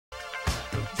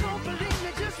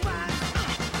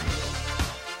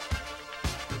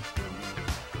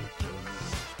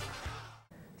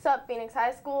Sup, Phoenix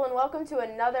High School, and welcome to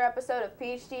another episode of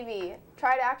Phtv.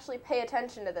 Try to actually pay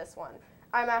attention to this one.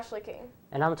 I'm Ashley King.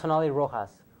 And I'm Tonalli Rojas.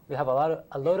 We have a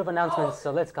load of announcements, so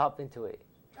let's hop into it.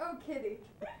 Oh, kitty.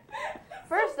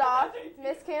 First off,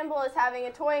 Miss Campbell is having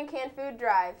a toy and canned food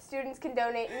drive. Students can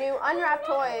donate new unwrapped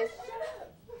toys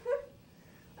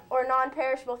or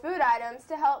non-perishable food items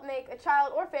to help make a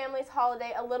child or family's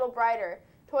holiday a little brighter.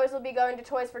 Toys will be going to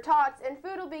Toys for Tots, and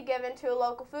food will be given to a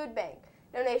local food bank.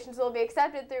 Donations will be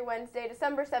accepted through Wednesday,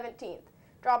 December 17th.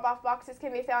 Drop-off boxes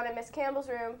can be found in Miss Campbell's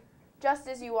room just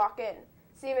as you walk in.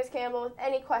 See Miss Campbell with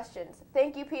any questions.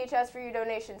 Thank you, PHS, for your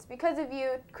donations. Because of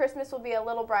you, Christmas will be a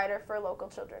little brighter for local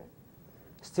children.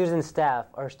 Students and staff,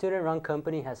 our student-run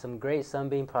company has some great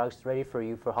Sunbeam products ready for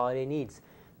you for holiday needs.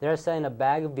 They're selling a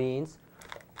bag of beans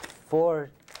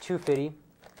for $2.50,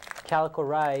 calico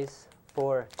rice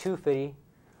for $2.50,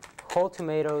 whole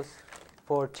tomatoes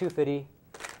for $2.50,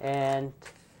 and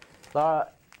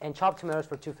chopped tomatoes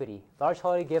for $2.50. Large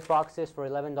holiday gift boxes for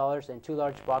 $11 and 2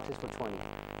 large boxes for $20.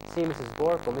 See Mrs.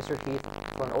 Bork or Mr. Keith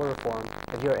for an order form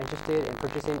if you are interested in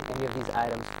purchasing any of these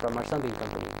items from our Sunbeam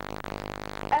company.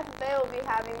 FFA will be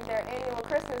having their annual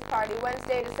Christmas party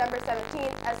Wednesday, December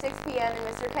 17th at 6 p.m. in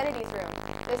Mr. Kennedy's room.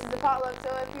 This is a potluck,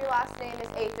 so if your last name is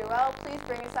A through L, please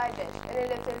bring a side dish. And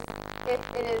if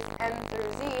it is M through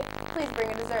Z, please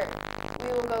bring a dessert. We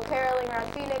will go caroling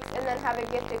around Phoenix and then have a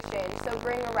gift exchange, so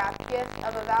bring a wrapped gift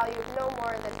of a value of no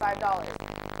more than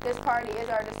 $5. This party is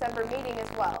our December meeting as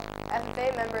well.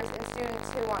 FFA members and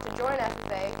students who want to join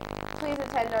FFA, please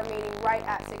attend our meeting right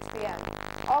at 6 p.m.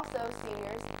 Also,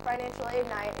 seniors, Financial Aid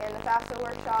Night and the FAFSA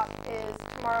workshop is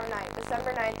tomorrow night,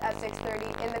 December 9th at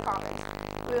 6:30 in the Commons.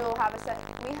 We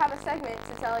have a segment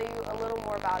to tell you a little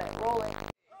more about it. Roll it.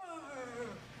 Oh,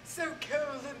 so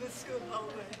cold in the school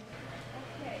hallway.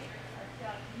 Okay, I've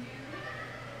got you.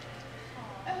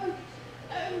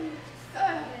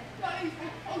 Sir, money for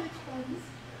college funds.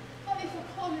 Money for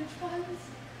college funds.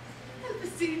 Help a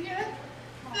senior.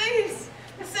 Please,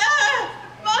 sir,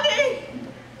 money.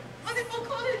 Money for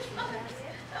college funds.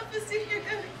 Help a senior go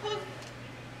to college.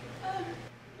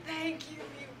 Thank you,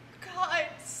 you kind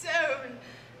soul.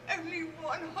 Only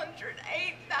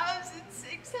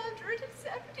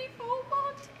 108,674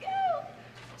 more to go.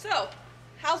 So,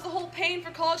 how's the whole paying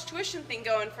for college tuition thing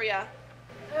going for ya?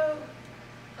 Oh,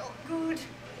 not good.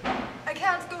 I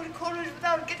can't go to college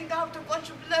without getting out a bunch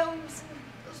of loans, and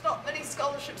there's not many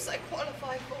scholarships I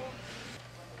qualify for.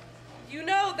 You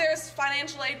know there's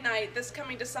Financial Aid Night this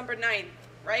coming December 9th,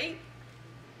 right?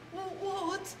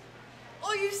 What?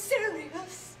 Are you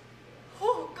serious?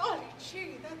 Oh, golly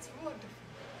gee, that's wonderful.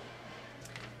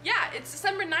 Yeah, it's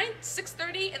December 9th,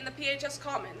 6:30 in the PHS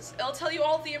Commons. It'll tell you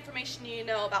all the information you need to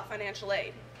know about financial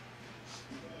aid.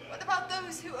 What about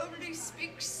those who only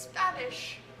speak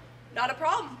Spanish? Not a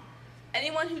problem.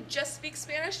 Anyone who just speaks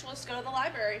Spanish will just go to the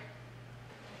library.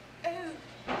 Oh,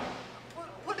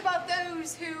 what about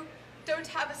those who don't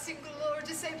have a single or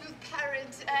disabled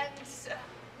parent and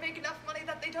make enough money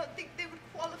that they don't think they would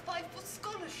qualify for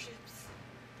scholarships?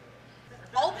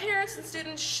 All parents and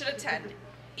students should attend,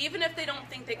 even if they don't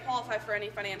think they qualify for any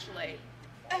financial aid.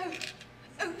 Oh,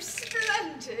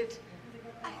 splendid.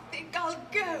 I think I'll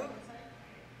go.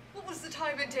 What was the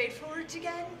time and date for it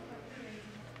again?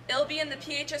 It'll be in the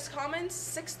PHS Commons,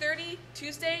 6:30,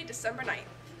 Tuesday, December 9th.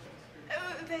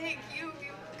 Oh, thank you,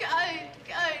 you kind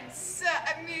sir.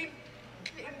 I mean,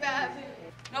 ma'am.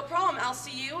 No problem. I'll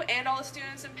see you and all the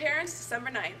students and parents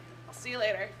December 9th. I'll see you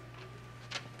later.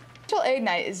 Financial Aid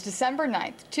Night is December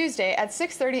 9th, Tuesday at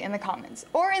 6:30 in the Commons,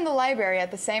 or in the library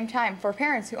at the same time for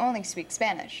parents who only speak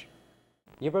Spanish.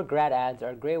 Yearbook grad ads are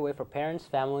a great way for parents,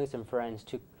 families, and friends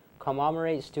to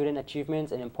commemorate student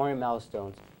achievements and important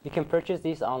milestones. You can purchase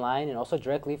these online and also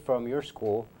directly from your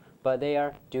school, but they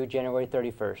are due January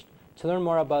 31st. To learn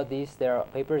more about these, there are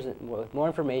papers with more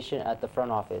information at the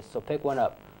front office, so pick one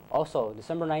up. Also,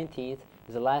 December 19th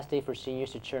is the last day for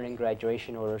seniors to turn in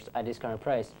graduation orders at discounted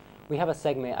price. We have a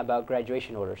segment about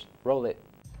graduation orders. Roll it.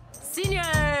 Seniors!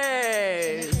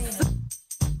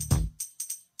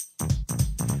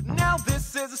 Now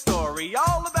this is a story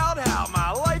all about how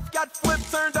my life got flipped,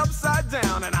 turned upside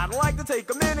down, and I'd like to take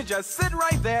a minute, just sit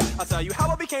right there. I'll tell you how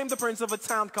I became the prince of a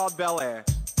town called Bel Air.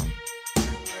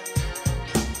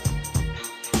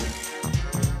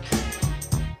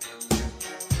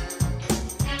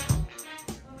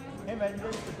 Hey man, you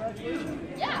ready for graduation?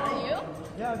 Yeah, are you?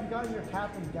 Yeah, have you gotten your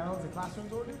cap and gowns and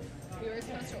classrooms ordered? We were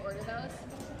supposed to order those.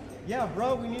 Yeah,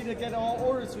 bro, we need to get all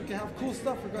ordered so we can have cool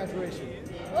stuff for graduation.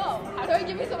 Whoa, how do I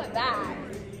give you some of that?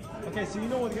 Okay, so you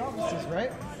know where the office is,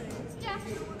 right? Yeah,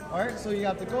 Alright, so you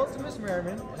have to go to Miss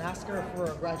Merriman and ask her for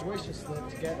a graduation slip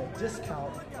to get a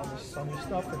discount on your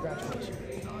stuff for graduation.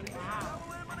 I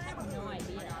have no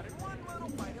idea.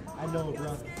 I know,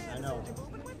 bro. I know.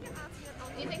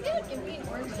 Do you think they would give me an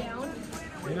orange gown?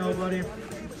 You know, buddy. I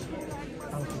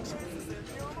don't think so.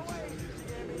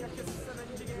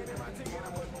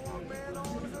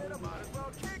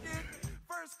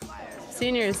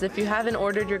 Seniors, if you haven't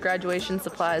ordered your graduation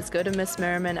supplies, go to Miss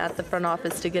Merriman at the front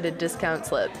office to get a discount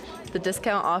slip. The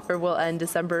discount offer will end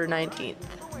December 19th.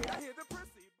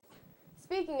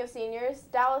 Speaking of seniors,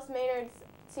 Dallas Maynard's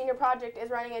senior project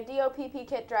is running a DOPP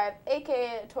kit drive,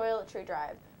 aka a toiletry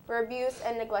drive, for abused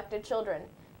and neglected children.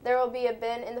 There will be a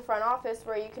bin in the front office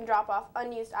where you can drop off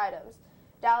unused items.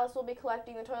 Dallas will be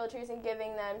collecting the toiletries and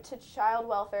giving them to child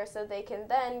welfare so they can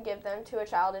then give them to a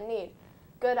child in need.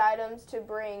 Good items to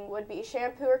bring would be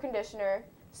shampoo or conditioner,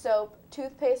 soap,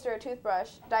 toothpaste or a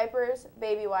toothbrush, diapers,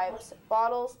 baby wipes,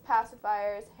 bottles,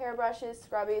 pacifiers, hairbrushes,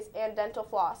 scrubbies, and dental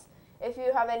floss. If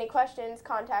you have any questions,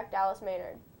 contact Dallas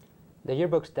Maynard. The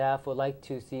yearbook staff would like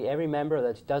to see every member of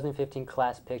the 2015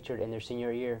 class pictured in their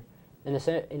senior year in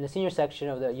the senior section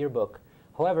of the yearbook.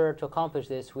 However, to accomplish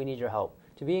this, we need your help.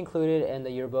 To be included in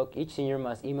the yearbook, each senior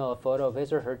must email a photo of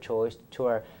his or her choice to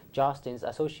our Jostens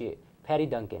associate, Patty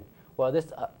Duncan. While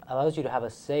this allows you to have a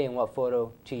say in what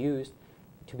photo to use,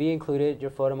 to be included,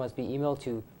 your photo must be emailed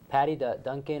to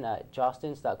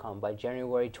patty.duncan@jostens.com by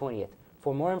January 20th.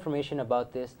 For more information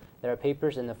about this, there are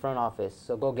papers in the front office,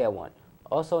 so go get one.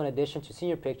 Also, in addition to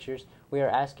senior pictures, we are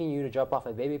asking you to drop off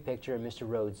a baby picture in Mr.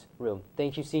 Rhodes' room.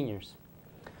 Thank you, seniors.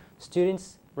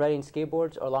 Students riding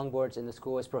skateboards or longboards in the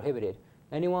school is prohibited.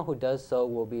 Anyone who does so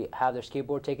will have their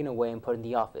skateboard taken away and put in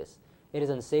the office. It is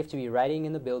unsafe to be riding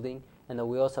in the building, and the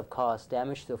wheels have caused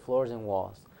damage to the floors and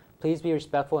walls. Please be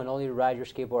respectful and only ride your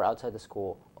skateboard outside the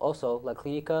school. Also, La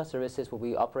Clinica services will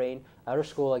be operating out of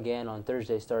school again on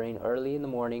Thursday starting early in the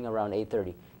morning around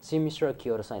 8:30. See Mr.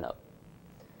 Akio to sign up.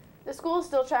 The school is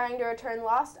still trying to return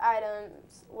lost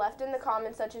items left in the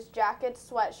commons such as jackets,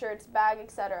 sweatshirts, bags,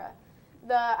 etc.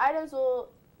 The items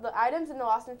in the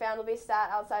lost and found will be sat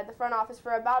outside the front office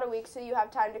for about a week so you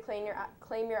have time to claim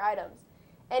your items.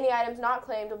 Any items not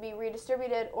claimed will be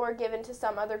redistributed or given to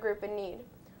some other group in need.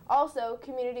 Also,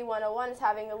 Community 101 is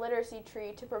having a literacy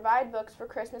tree to provide books for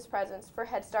Christmas presents for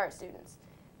Head Start students.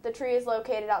 The tree is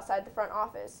located outside the front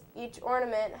office. Each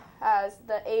ornament has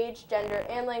the age, gender,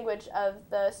 and language of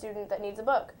the student that needs a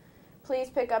book. Please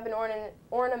pick up an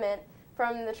ornament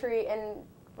from the tree and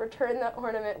return the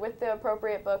ornament with the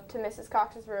appropriate book to Mrs.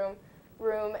 Cox's room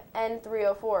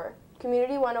N304.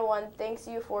 Community 101 thanks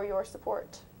you for your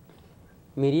support.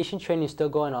 Mediation training is still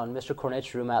going on in Mr.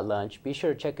 Cornett's room at lunch. Be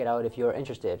sure to check it out if you are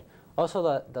interested.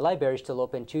 Also, the library is still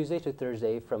open Tuesday to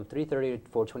Thursday from 3:30 to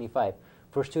 4:25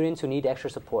 for students who need extra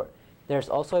support. There's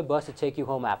also a bus to take you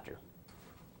home after.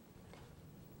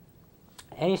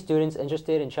 Any students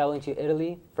interested in traveling to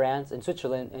Italy, France, and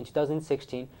Switzerland in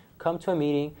 2016, come to a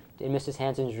meeting in Mrs.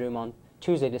 Hansen's room on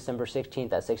Tuesday, December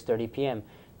 16th at 6:30 p.m.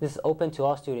 This is open to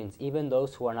all students, even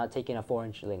those who are not taking a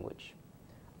foreign language.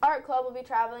 Art Club will be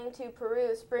traveling to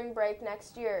Peru spring break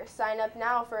next year. Sign up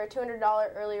now for a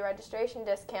 $200 early registration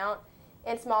discount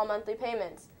and small monthly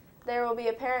payments. There will be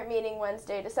a parent meeting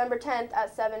Wednesday, December 10th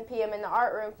at 7 p.m. in the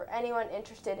art room for anyone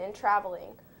interested in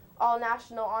traveling. All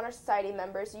National Honor Society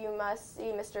members, you must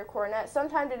see Mr. Cornett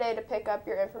sometime today to pick up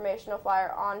your informational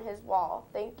flyer on his wall.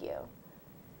 Thank you.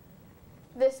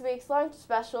 This week's lunch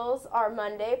specials are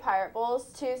Monday, Pirate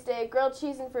Bowls, Tuesday, grilled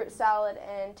cheese and fruit salad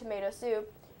and tomato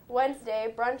soup,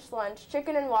 Wednesday, brunch lunch,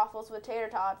 chicken and waffles with tater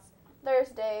tots,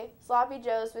 Thursday, sloppy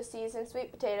joes with seasoned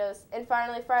sweet potatoes, and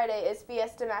finally Friday is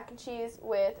fiesta mac and cheese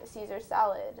with Caesar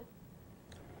salad.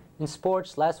 In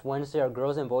sports, last Wednesday our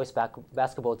girls and boys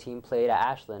basketball team played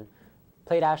Ashland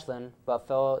but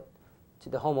fell to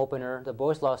the home opener. The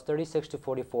boys lost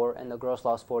 36-44 and the girls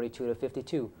lost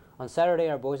 42-52. On Saturday,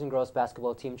 our boys and girls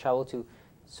basketball team traveled to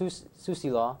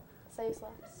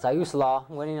Sayusla,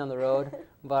 winning on the road,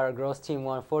 but our girls team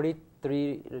won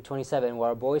 43-27, while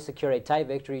our boys secured a tight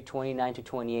victory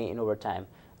 29-28 in overtime.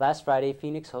 Last Friday,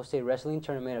 Phoenix hosted a wrestling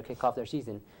tournament to kick off their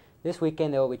season. This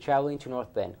weekend, they will be traveling to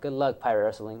North Bend. Good luck, Pirate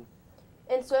Wrestling.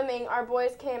 In swimming, our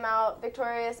boys came out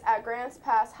victorious at Grants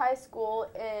Pass High School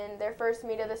in their first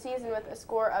meet of the season with a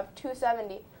score of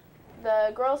 270.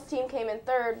 The girls' team came in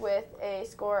third with a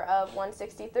score of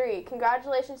 163.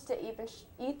 Congratulations to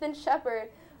Ethan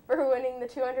Shepard for winning the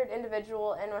 200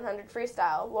 individual and 100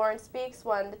 freestyle. Lauren Speaks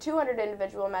won the 200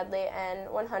 individual medley and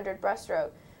 100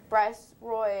 breaststroke. Bryce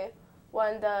Roy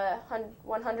won the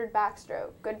 100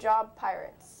 backstroke. Good job,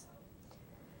 Pirates.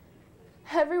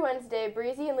 Every Wednesday,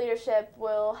 Breezy and leadership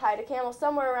will hide a camel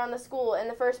somewhere around the school, and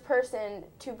the first person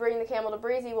to bring the camel to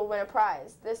Breezy will win a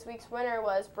prize. This week's winner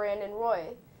was Brandon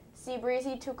Roy. See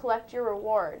Breezy to collect your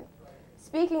reward.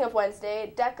 Speaking of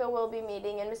Wednesday, DECA will be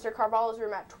meeting in Mr. Carvalho's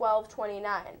room at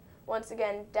 12:29. Once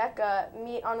again, DECA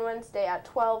meet on Wednesday at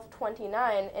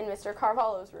 12:29 in Mr.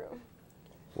 Carvalho's room.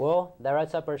 Well, that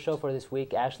wraps up our show for this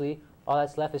week, Ashley. All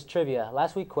that's left is trivia.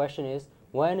 Last week's question is,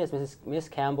 when is Miss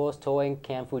Campbell's towing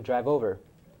canned food drive over?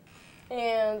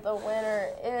 And the winner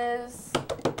is...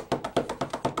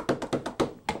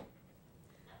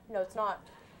 No, it's not.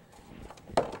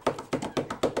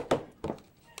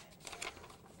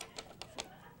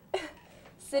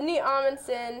 Sydney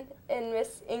Amundsen in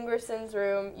Miss Ingerson's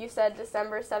room. You said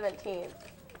December 17th.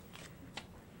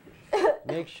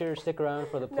 Make sure to stick around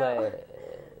for the play. No.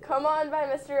 Come on by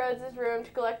Mr. Rhodes' room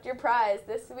to collect your prize.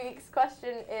 This week's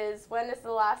question is, when is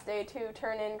the last day to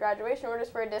turn in graduation orders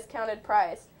for a discounted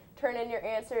price? Turn in your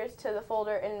answers to the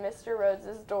folder in Mr.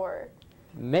 Rhodes' door.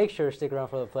 Make sure to stick around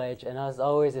for the pledge. And as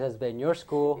always, it has been your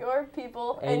school, your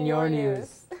people, and your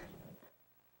news.